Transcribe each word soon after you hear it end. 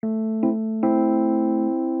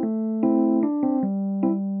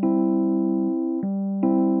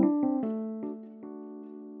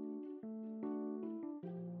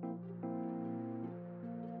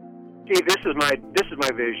this is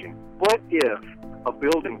my vision. What if a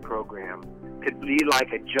building program could be like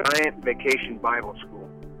a giant vacation Bible school,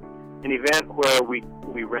 an event where we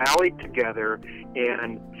rallied together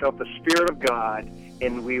and felt the Spirit of God,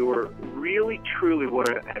 and we were really, truly want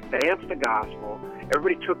to advance the gospel.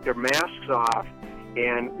 Everybody took their masks off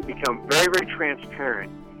and become very, very transparent.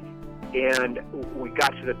 And we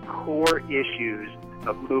got to the core issues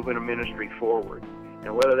of moving a ministry forward.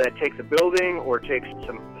 And whether that takes a building or takes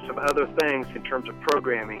some other things in terms of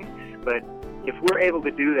programming, but if we're able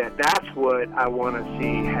to do that, that's what I want to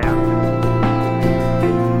see happen.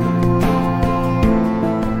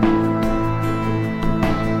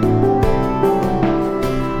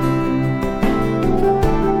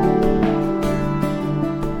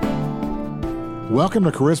 Welcome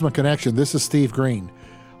to Charisma Connection. This is Steve Green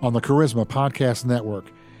on the Charisma Podcast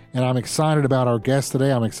Network. And I'm excited about our guest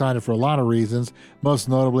today. I'm excited for a lot of reasons, most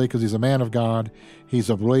notably because he's a man of God, he's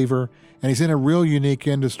a believer, and he's in a real unique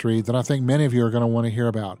industry that I think many of you are going to want to hear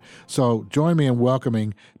about. So join me in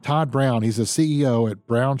welcoming Todd Brown. He's the CEO at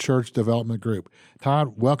Brown Church Development Group.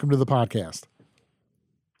 Todd, welcome to the podcast.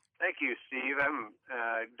 Thank you, Steve. I'm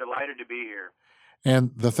delighted to be here.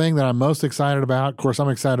 And the thing that I'm most excited about, of course, I'm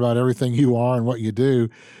excited about everything you are and what you do,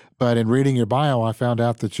 but in reading your bio, I found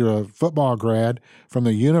out that you're a football grad from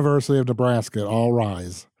the University of Nebraska. All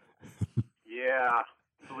rise. Yeah,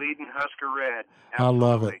 bleeding Husker red. Absolutely. I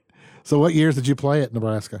love it. So what years did you play at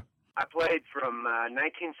Nebraska? I played from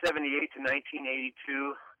 1978 to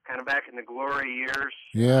 1982, kind of back in the glory years.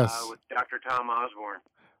 Yes. With Dr. Tom Osborne.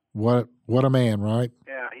 What a man, right?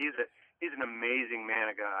 Yeah, he's an amazing man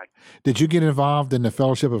of God. Did you get involved in the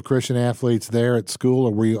Fellowship of Christian Athletes there at school,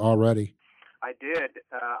 or were you already? I did.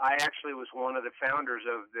 I actually was one of the founders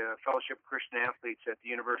of the Fellowship of Christian Athletes at the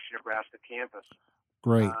University of Nebraska campus.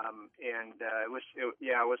 Great. It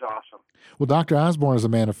was awesome. Well, Dr. Osborne is a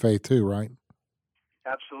man of faith too, right?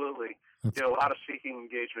 Absolutely. Did a lot of speaking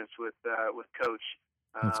engagements with Coach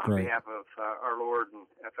on behalf of our Lord and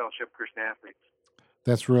Fellowship of Christian Athletes.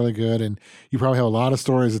 That's really good, and you probably have a lot of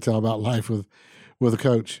stories to tell about life with a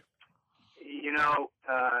coach. You know,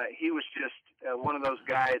 he was just one of those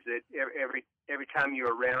guys that every time you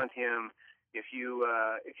were around him, if you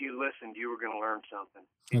listened, you were going to learn something.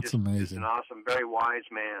 That's amazing. He's an awesome, very wise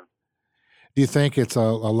man. Do you think it's a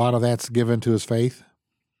lot of that's given to his faith?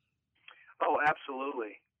 Oh,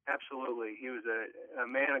 absolutely, absolutely. He was a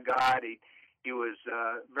man of God. He was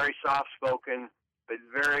very soft-spoken, but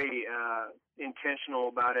very intentional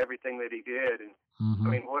about everything that he did. And I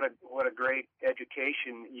mean, what a great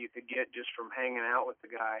education you could get just from hanging out with the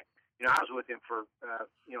guy. You know, I was with him for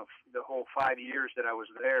the whole 5 years that I was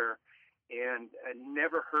there, and I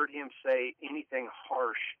never heard him say anything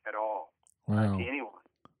harsh at all to anyone.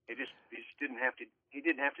 He just didn't have to. He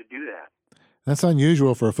didn't have to do that. That's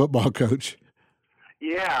unusual for a football coach.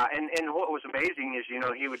 Yeah, and what was amazing is,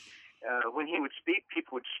 he would when he would speak,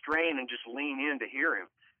 people would strain and just lean in to hear him.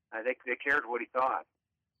 They cared what he thought.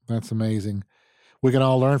 That's amazing. We can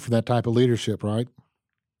all learn from that type of leadership, right?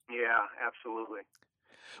 Yeah, absolutely.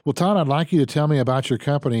 Well, Todd, I'd like you to tell me about your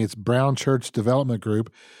company. It's Brown Church Development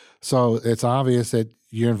Group. So it's obvious that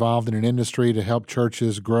you're involved in an industry to help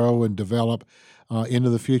churches grow and develop into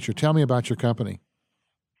the future. Tell me about your company.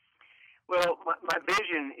 Well, my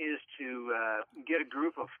vision is to get a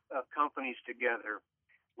group of companies together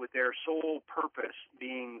with their sole purpose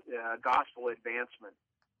being gospel advancement.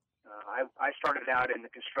 I started out in the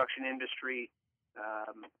construction industry,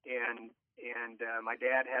 and my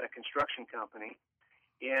dad had a construction company.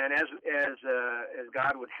 And as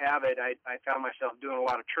God would have it, I found myself doing a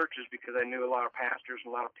lot of churches because I knew a lot of pastors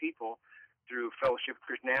and a lot of people through Fellowship of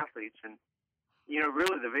Christian Athletes. And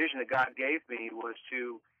really the vision that God gave me was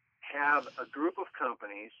to have a group of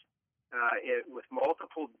companies with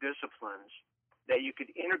multiple disciplines that you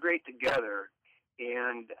could integrate together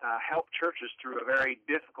and help churches through a very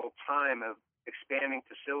difficult time of expanding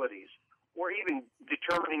facilities, or even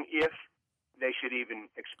determining if they should even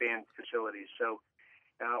expand facilities. So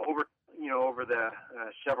over the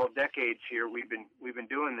several decades here, we've been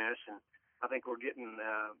doing this, and I think we're getting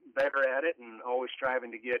better at it, and always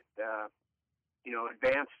striving to get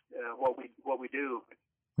advance what we do.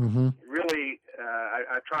 Mm-hmm. Really,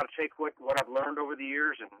 I try to take what I've learned over the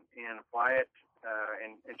years and apply it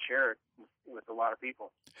and share it with a lot of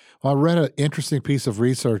people. Well, I read an interesting piece of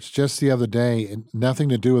research just the other day, and nothing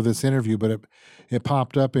to do with this interview, but it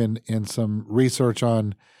popped up in some research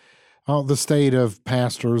on the state of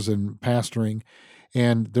pastors and pastoring,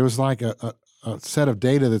 and there was like a set of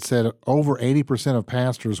data that said over 80% of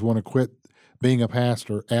pastors want to quit being a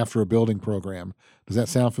pastor after a building program. Does that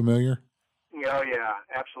sound familiar? Oh, yeah,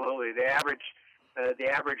 absolutely. The average the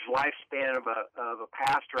average lifespan of a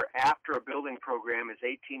pastor after a building program is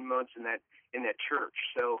 18 months in that church.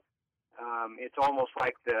 So it's almost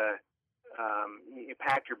like you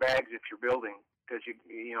pack your bags if you're building, because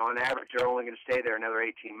you know on average they're only going to stay there another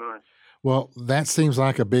 18 months. Well, that seems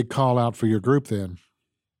like a big call out for your group then.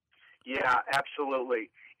 Yeah, absolutely.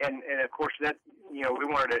 And of course that we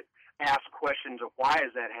wanted to ask questions of why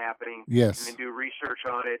is that happening. Yes. And then do research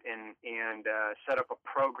on it and set up a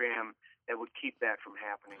program that would keep that from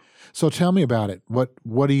happening. So tell me about it.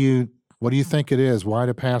 What do you think it is? Why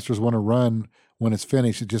do pastors want to run when it's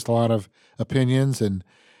finished? It's just a lot of opinions and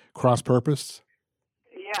cross purpose?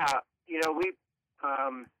 Yeah, here's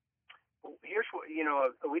what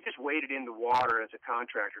we just waded in the water as a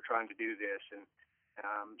contractor trying to do this, and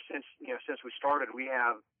since we started, we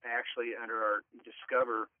have actually under our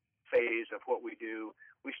Discover phase of what we do,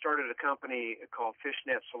 we started a company called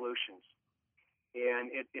Fishnet Solutions,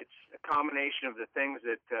 and it's a combination of the things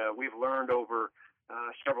that we've learned over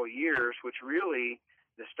several years, which really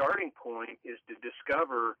the starting point is to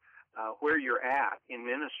discover where you're at in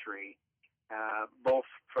ministry, both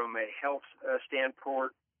from a health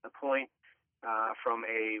standpoint, from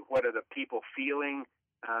a what are the people feeling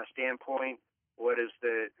standpoint, what is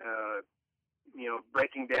the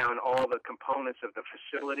breaking down all the components of the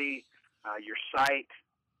facility, your site,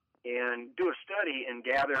 and do a study and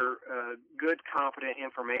gather good, competent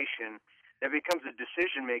information that becomes a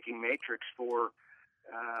decision-making matrix for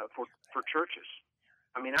churches.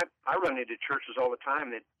 I mean, I run into churches all the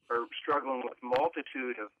time that are struggling with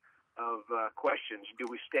multitude of questions. Do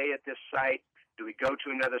we stay at this site? Do we go to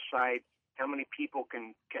another site? How many people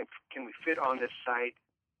can we fit on this site?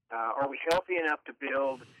 Are we healthy enough to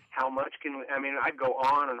build? How much can we? I mean, I'd go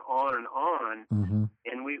on and on and on. Mm-hmm.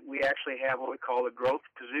 And we actually have what we call a growth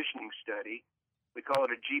positioning study. We call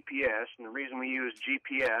it a GPS, and the reason we use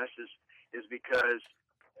GPS is because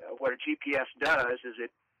what a GPS does is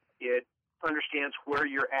it understands where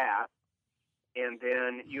you're at, and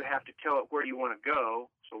then you have to tell it where you want to go.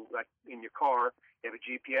 So like in your car, you have a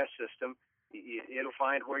GPS system. It'll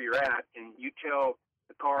find where you're at, and you tell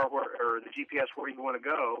the car or the GPS where you want to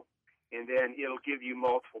go, and then it'll give you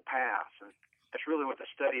multiple paths. And that's really what the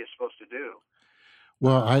study is supposed to do.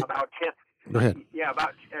 Well, Go ahead. Yeah,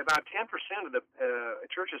 about 10% of the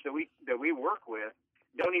churches that we work with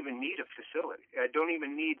don't even need a facility. Don't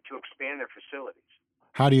even need to expand their facilities.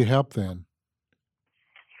 How do you help then?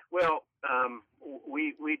 Well,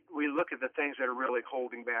 we look at the things that are really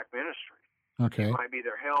holding back ministry. Okay. It might be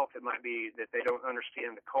their health. It might be that they don't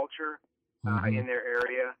understand the culture Mm-hmm. in their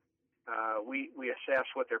area. We assess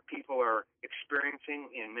what their people are experiencing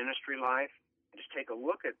in ministry life, and just take a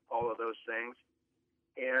look at all of those things,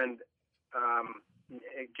 and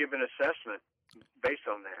give an assessment based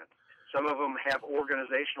on that. Some of them have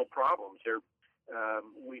organizational problems.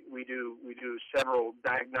 We do several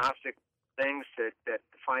diagnostic things that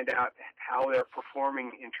find out how they're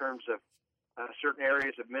performing in terms of certain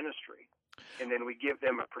areas of ministry, and then we give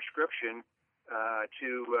them a prescription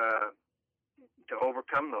to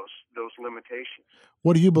overcome those limitations.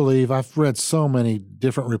 What do you believe? I've read so many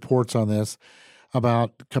different reports on this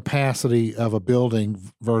about capacity of a building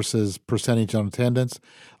versus percentage on attendance.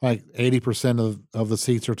 Like 80% of the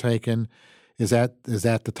seats are taken. Is that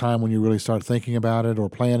the time when you really start thinking about it or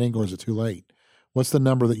planning, or is it too late? What's the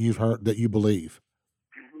number that you've heard that you believe?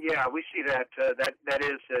 Yeah, we see that that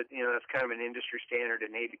is that's kind of an industry standard,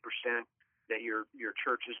 an 80% that your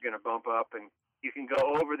church is going to bump up, and you can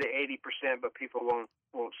go over the 80%, but people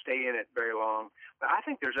won't stay in it very long. But I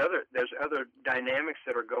think there's other dynamics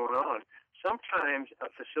that are going on. Sometimes a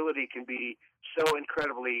facility can be so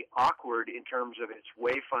incredibly awkward in terms of its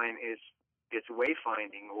wayfinding,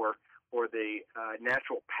 or the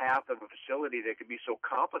natural path of a facility that could be so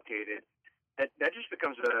complicated that just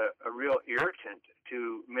becomes a real irritant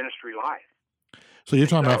to ministry life. So you're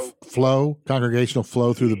talking about flow, congregational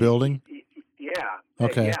flow through the building? Yeah.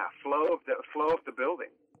 Okay. Yeah, flow of the building.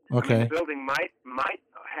 Okay. I mean, the building might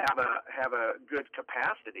have a good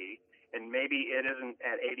capacity, and maybe it isn't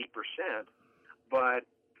at 80%, but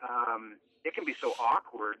it can be so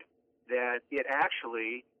awkward that it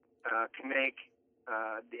actually can make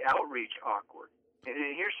the outreach awkward. And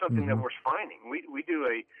here's something that we're finding. We do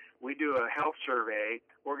a health survey,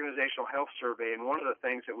 organizational health survey, and one of the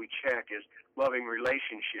things that we check is loving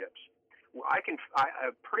relationships. Well, I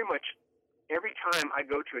pretty much every time I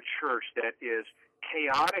go to a church that is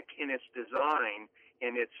chaotic in its design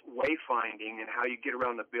and its wayfinding and how you get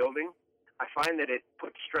around the building, I find that it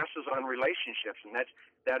puts stresses on relationships, and that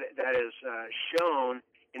is shown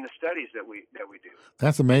in the studies that we do.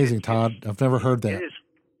 That's amazing, Todd. I've never heard that. It is.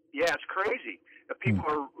 Yeah, it's crazy. The people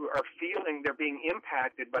are feeling they're being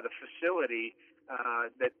impacted by the facility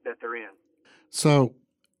that they're in. So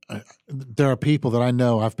there are people that I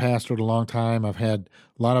know. I've pastored a long time. I've had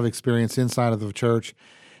a lot of experience inside of the church.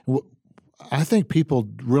 I think people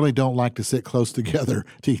really don't like to sit close together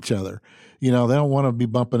to each other. They don't want to be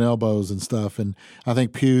bumping elbows and stuff. And I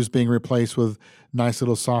think pews being replaced with nice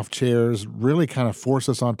little soft chairs really kind of force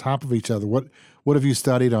us on top of each other. What have you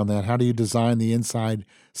studied on that? How do you design the inside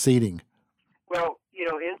seating? Well,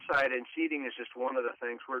 inside and seating is just one of the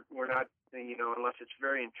things. We're not, unless it's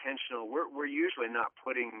very intentional, we're usually not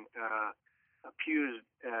putting pews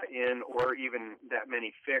in or even that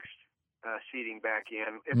many fixed seating back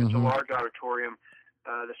in. If it's a large auditorium,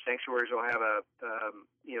 the sanctuaries will have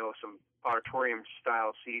some auditorium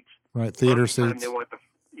style seats. Right, theater seats. They want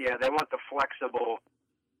the flexible.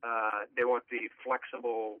 They want the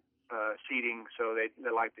flexible seating, so they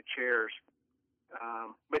like the chairs.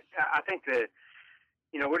 But I think that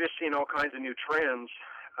we're just seeing all kinds of new trends.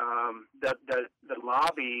 The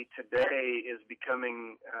lobby today is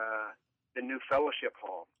becoming the new fellowship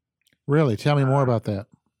hall. Really? Tell me more about that.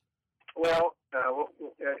 Well,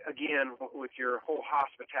 again, with your whole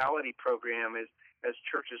hospitality program, as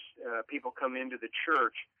churches, people come into the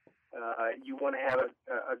church, you want to have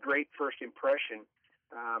a great first impression.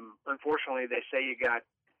 Unfortunately, they say you got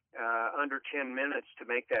under 10 minutes to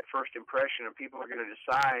make that first impression, and people are going to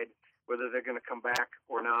decide whether they're going to come back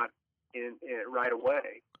or not right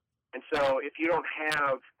away. And so, if you don't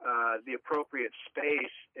have the appropriate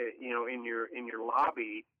space, in your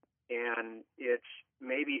lobby, and it's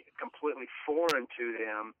maybe completely foreign to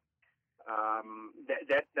them,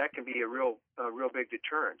 that can be a real big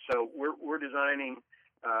deterrent. So we're designing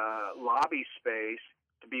lobby space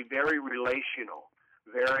to be very relational,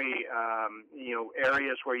 very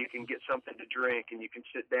areas where you can get something to drink and you can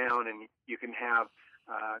sit down and you can have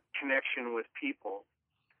connection with people.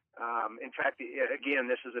 In fact, again,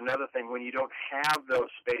 this is another thing. When you don't have those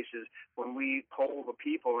spaces, when we poll the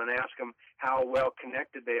people and ask them how well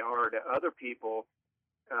connected they are to other people,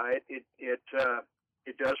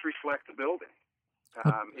 it does reflect the building.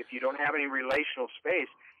 If you don't have any relational space,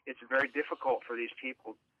 it's very difficult for these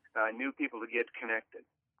people, new people, to get connected.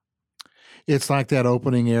 It's like that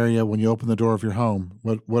opening area when you open the door of your home.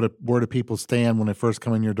 Where do people stand when they first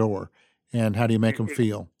come in your door, and how do you make them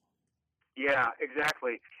feel? Yeah,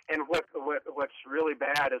 exactly. And what's really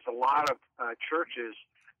bad is a lot of churches.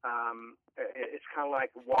 It's kind of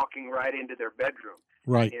like walking right into their bedroom.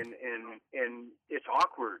 Right. And it's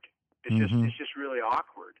awkward. It's just really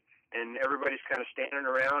awkward. And everybody's kind of standing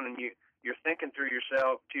around, and you're thinking to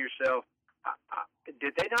yourself,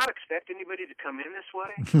 did they not expect anybody to come in this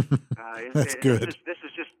way? That's good. This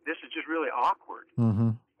is just really awkward.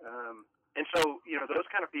 Mm-hmm. And so those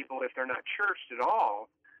kind of people, if they're not churched at all,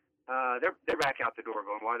 they're back out the door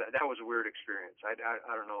going, "Wow, that was a weird experience.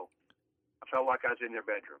 I don't know. I felt like I was in their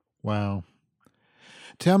bedroom." Wow.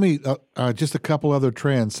 Tell me just a couple other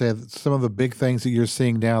trends. Say some of the big things that you're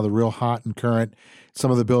seeing now, the real hot and current,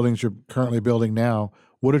 some of the buildings you're currently building now.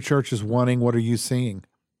 What are churches wanting? What are you seeing?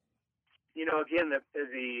 Again,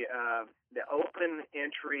 the open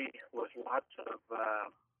entry with lots of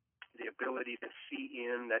the ability to see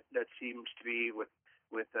in. That seems to be with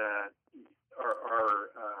our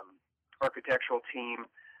architectural team.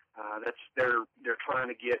 They're trying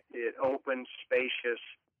to get it open, spacious,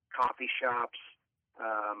 coffee shops.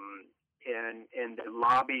 And the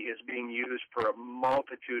lobby is being used for a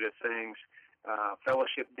multitude of things,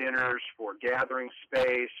 fellowship dinners, for gathering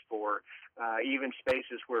space, for even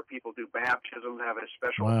spaces where people do baptism, have a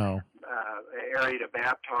special area to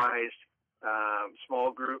baptize,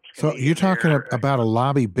 small groups. So you're talking about a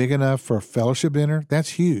lobby big enough for a fellowship dinner? That's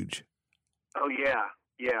huge. Oh, yeah.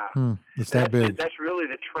 It's that big. That's really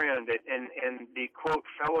the trend. And the, quote,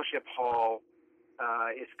 fellowship hall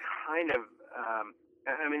is kind of...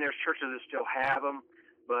 there's churches that still have them,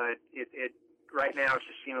 but it right now it's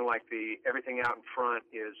just seeming like everything out in front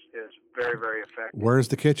is very, very effective. Where's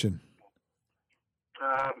the kitchen?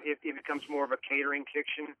 It becomes more of a catering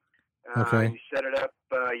kitchen. Okay. And you set it up.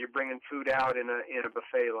 You're bringing food out in a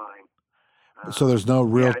buffet line. So there's no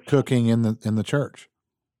real cooking in the church.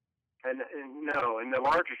 And no, and the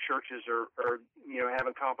larger churches are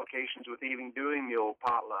having complications with even doing the old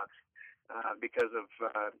potlucks. Because of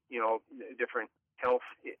different health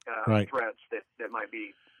threats that might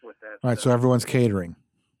be with that. Right, so everyone's catering.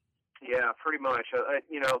 Yeah, pretty much.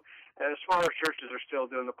 Smaller churches are still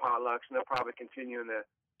doing the potlucks, and they'll probably continue in the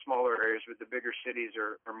smaller areas, but the bigger cities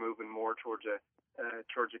are moving more towards a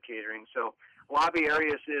catering. So lobby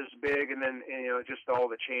areas is big, and then just all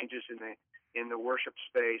the changes in in the worship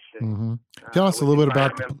space. And Mm-hmm. Tell us a little bit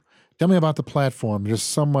about tell me about the platform. There's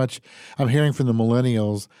so much I'm hearing from the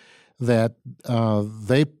millennials that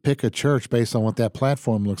they pick a church based on what that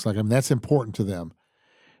platform looks like. I mean, that's important to them,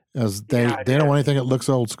 as they don't want anything that looks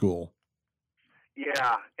old school.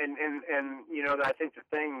 Yeah, and I think the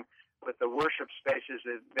thing with the worship spaces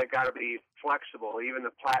is they got to be flexible. Even the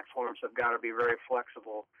platforms have got to be very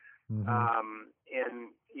flexible. Mm-hmm. And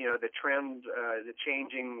the trend, the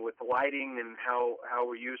changing with the lighting and how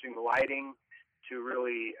we're using the lighting to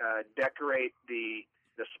really decorate the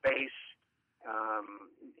space,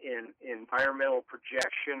 in environmental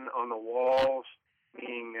projection on the walls,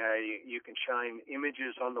 meaning you can shine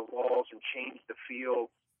images on the walls and change the feel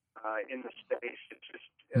in the space. It's just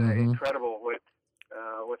incredible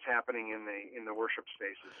what's happening in the worship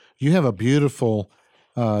spaces. You have a beautiful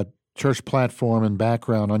church platform and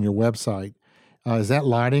background on your website. Is that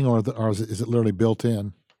lighting, or is it literally built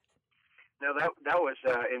in? No, that was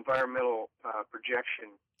environmental projection.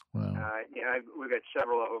 Wow. We've got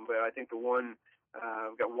several of them, but I think we've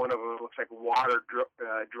got one of them that looks like water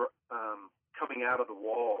coming out of the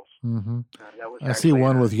walls. Mm-hmm. That was I see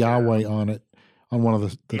one with Yahweh on it, on one of the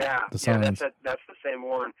signs. Yeah, that's the same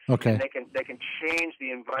one. Okay. And they can change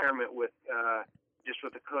the environment with just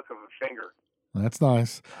with the click of a finger. That's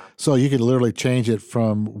nice. So you could literally change it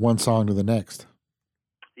from one song to the next.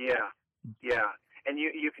 Yeah. And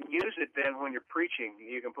you can use it then when you're preaching.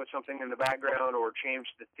 You can put something in the background or change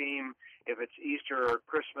the theme if it's Easter or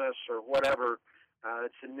Christmas or whatever.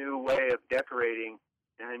 It's a new way of decorating,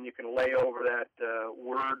 and you can lay over that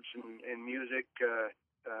words and music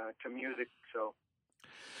to music. So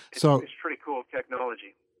it's pretty cool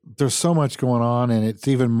technology. There's so much going on, and it's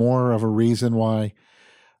even more of a reason why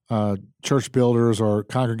church builders or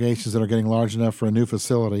congregations that are getting large enough for a new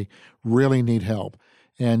facility really need help.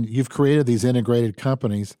 And you've created these integrated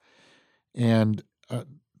companies, and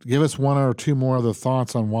give us one or two more of the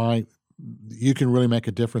thoughts on why you can really make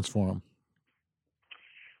a difference for them.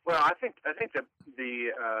 Well, I think that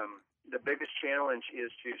the biggest challenge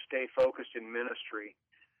is to stay focused in ministry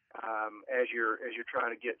as you're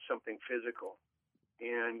trying to get something physical,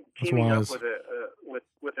 and teaming up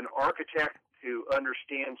with an architect who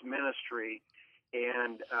understands ministry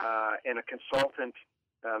and a consultant.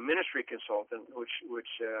 Ministry consultant,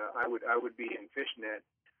 which I would be in FishNet,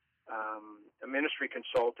 a ministry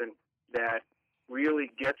consultant that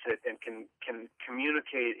really gets it and can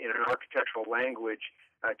communicate in an architectural language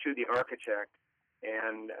to the architect,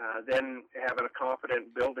 and then having a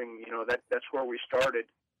confident building. That's where we started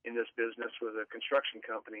in this business with a construction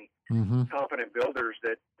company. Mm-hmm. Confident builders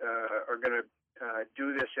that are going to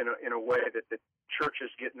do this in a way that the church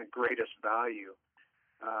is getting the greatest value.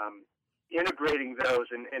 Integrating those,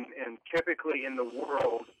 and typically in the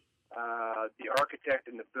world, the architect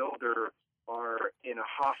and the builder are in a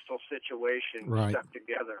hostile situation, right, stuck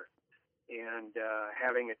together, and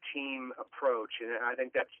having a team approach. And I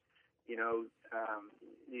think that's, you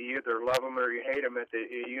either love them or you hate them at the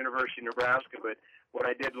University of Nebraska. But what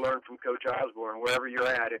I did learn from Coach Osborne, wherever you're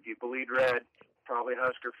at, if you bleed red, probably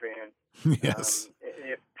Husker fan. Yes.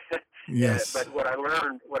 Yes. Yeah, but what I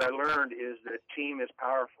learned is that team is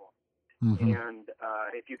powerful. Mm-hmm. And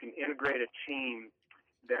if you can integrate a team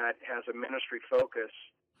that has a ministry focus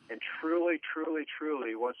and truly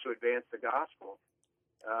wants to advance the gospel,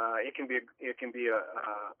 it can be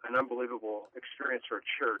an unbelievable experience for a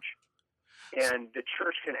church. And the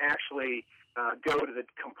church can actually go to the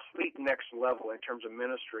complete next level in terms of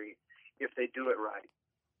ministry if they do it right.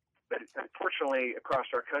 But unfortunately, across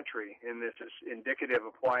our country, and this is indicative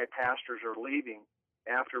of why pastors are leaving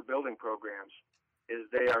after building programs, is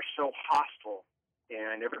they are so hostile,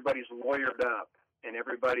 and everybody's lawyered up, and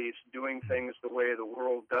everybody's doing things the way the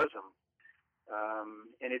world does them,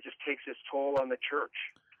 and it just takes its toll on the church.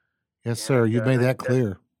 Yes, sir. You've made that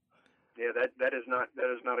clear. That is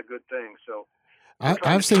not a good thing. So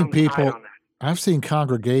I've seen people. I've seen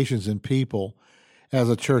congregations and people as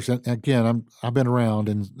a church. And again, I've been around,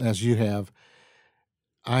 and as you have,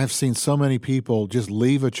 I have seen so many people just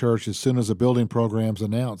leave a church as soon as a building program's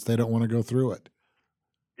announced. They don't want to go through it.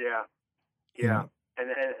 Yeah,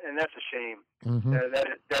 and that's a shame. Mm-hmm.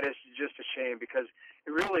 That is just a shame, because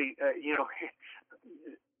it really,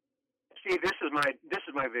 Steve, this is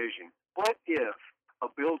my vision. What if a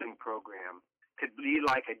building program could be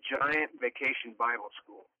like a giant vacation Bible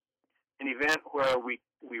school, an event where we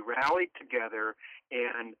rallied together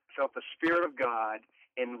and felt the Spirit of God,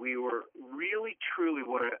 and we were really truly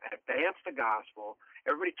want to advance the gospel.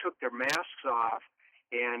 Everybody took their masks off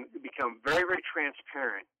and become very, very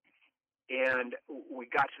transparent. And we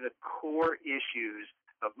got to the core issues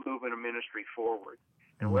of moving a ministry forward.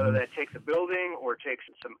 And whether that takes a building or takes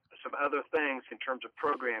some other things in terms of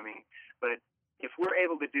programming, but if we're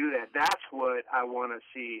able to do that, that's what I want to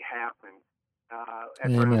see happen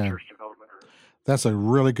at Brown Church Development Group. That's a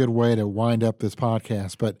really good way to wind up this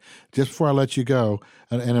podcast. But just before I let you go,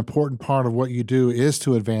 an important part of what you do is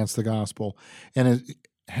to advance the gospel. And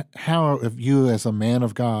how have you, as a man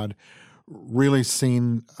of God, really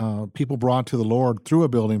seen people brought to the Lord through a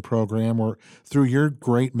building program or through your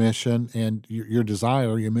great mission and your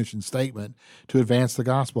desire, your mission statement to advance the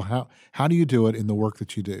gospel? How do you do it in the work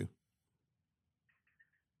that you do?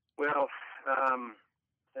 Well,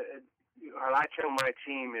 what I tell my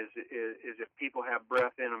team is if people have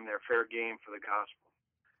breath in them, they're fair game for the gospel.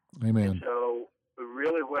 Amen. And so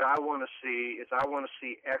really what I want to see is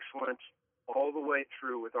excellence all the way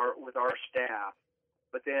through with our staff,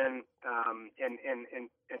 but then and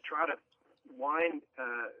try to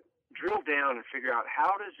drill down and figure out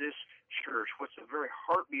how does this church, what's the very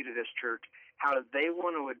heartbeat of this church, how do they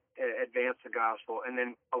want to advance the gospel, and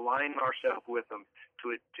then align ourselves with them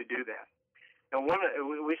to do that. And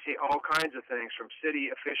we see all kinds of things, from city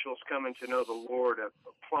officials coming to know the Lord,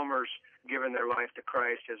 plumbers giving their life to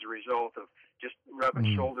Christ as a result of just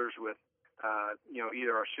rubbing shoulders with,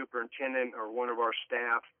 either our superintendent or one of our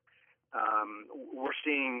staff. We're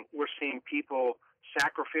seeing people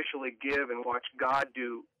sacrificially give and watch God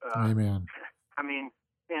do. Amen. I mean,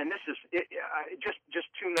 man, this is just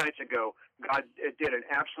 2 nights ago, God did an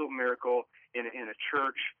absolute miracle in a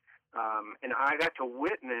church, and I got to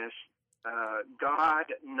witness God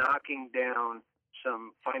knocking down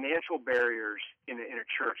some financial barriers in a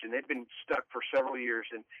church, and they've been stuck for several years,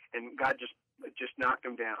 and God just knocked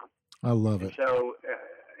them down. I love it. So,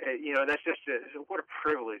 that's just what a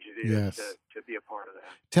privilege it is to be a part of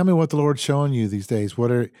that. Tell me what the Lord's showing you these days.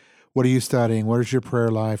 What are you studying? What is your prayer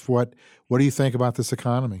life? What do you think about this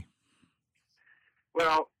economy?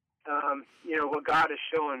 Well, what God is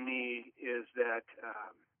showing me is that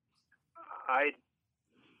I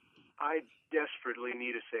desperately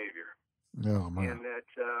need a Savior. Oh, man. And that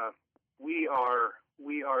we are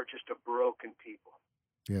just a broken people.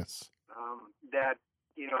 Yes. That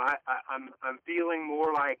I'm feeling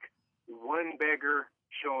more like one beggar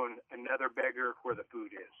showing another beggar where the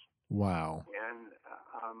food is. Wow. And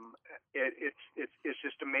it's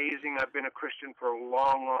just amazing. I've been a Christian for a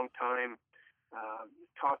long, long time.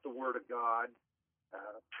 Taught the Word of God,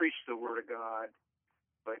 preached the Word of God,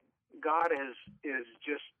 but God is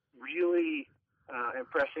just really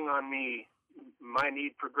impressing on me my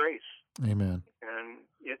need for grace. Amen. And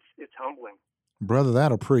it's humbling. Brother,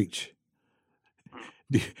 that'll preach.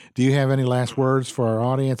 Do you have any last words for our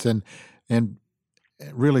audience, and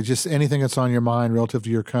really just anything that's on your mind relative to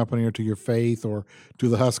your company or to your faith or to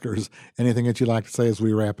the Huskers? Anything that you'd like to say as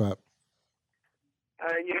we wrap up?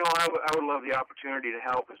 I would love the opportunity to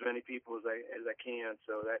help as many people as I can.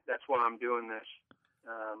 So that's why I'm doing this.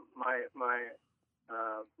 My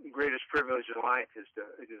greatest privilege in life is to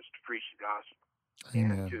preach the gospel.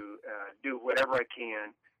 Amen. And to do whatever I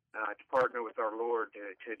can to partner with our Lord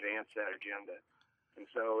to advance that agenda. And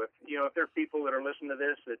so if there are people that are listening to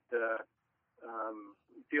this that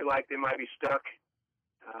feel like they might be stuck,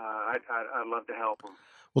 I'd love to help them.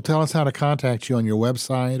 Well, tell us how to contact you on your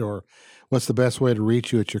website, or what's the best way to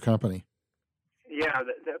reach you at your company? Yeah,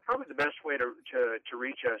 probably the best way to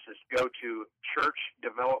reach us is go to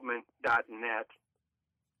churchdevelopment.net,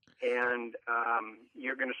 and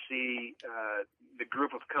you're going to see the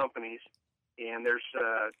group of companies, and there's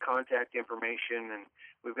contact information, and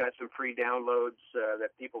we've got some free downloads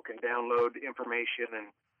that people can download information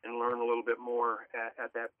and learn a little bit more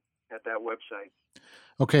at that website.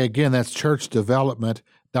 Okay, again, that's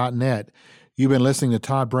churchdevelopment.net. You've been listening to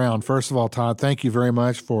Todd Brown. First of all, Todd, thank you very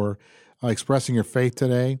much for expressing your faith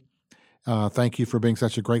today. Thank you for being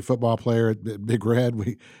such a great football player at Big Red.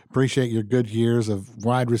 We appreciate your good years of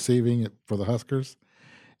wide receiving for the Huskers,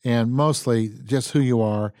 and mostly just who you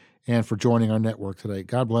are, and for joining our network today.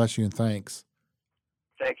 God bless you, and thanks.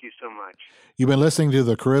 Thank you so much. You've been listening to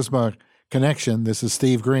the Charisma Connection. This is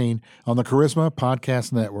Steve Green on the Charisma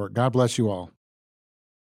Podcast Network. God bless you all.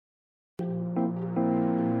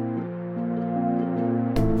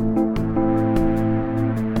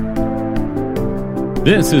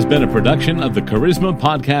 This has been a production of the Charisma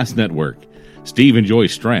Podcast Network. Steve and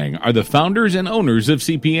Joyce Strang are the founders and owners of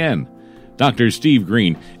CPN. Dr. Steve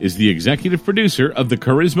Green is the executive producer of the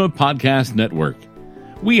Charisma Podcast Network.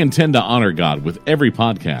 We intend to honor God with every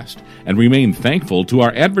podcast and remain thankful to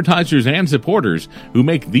our advertisers and supporters who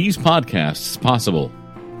make these podcasts possible.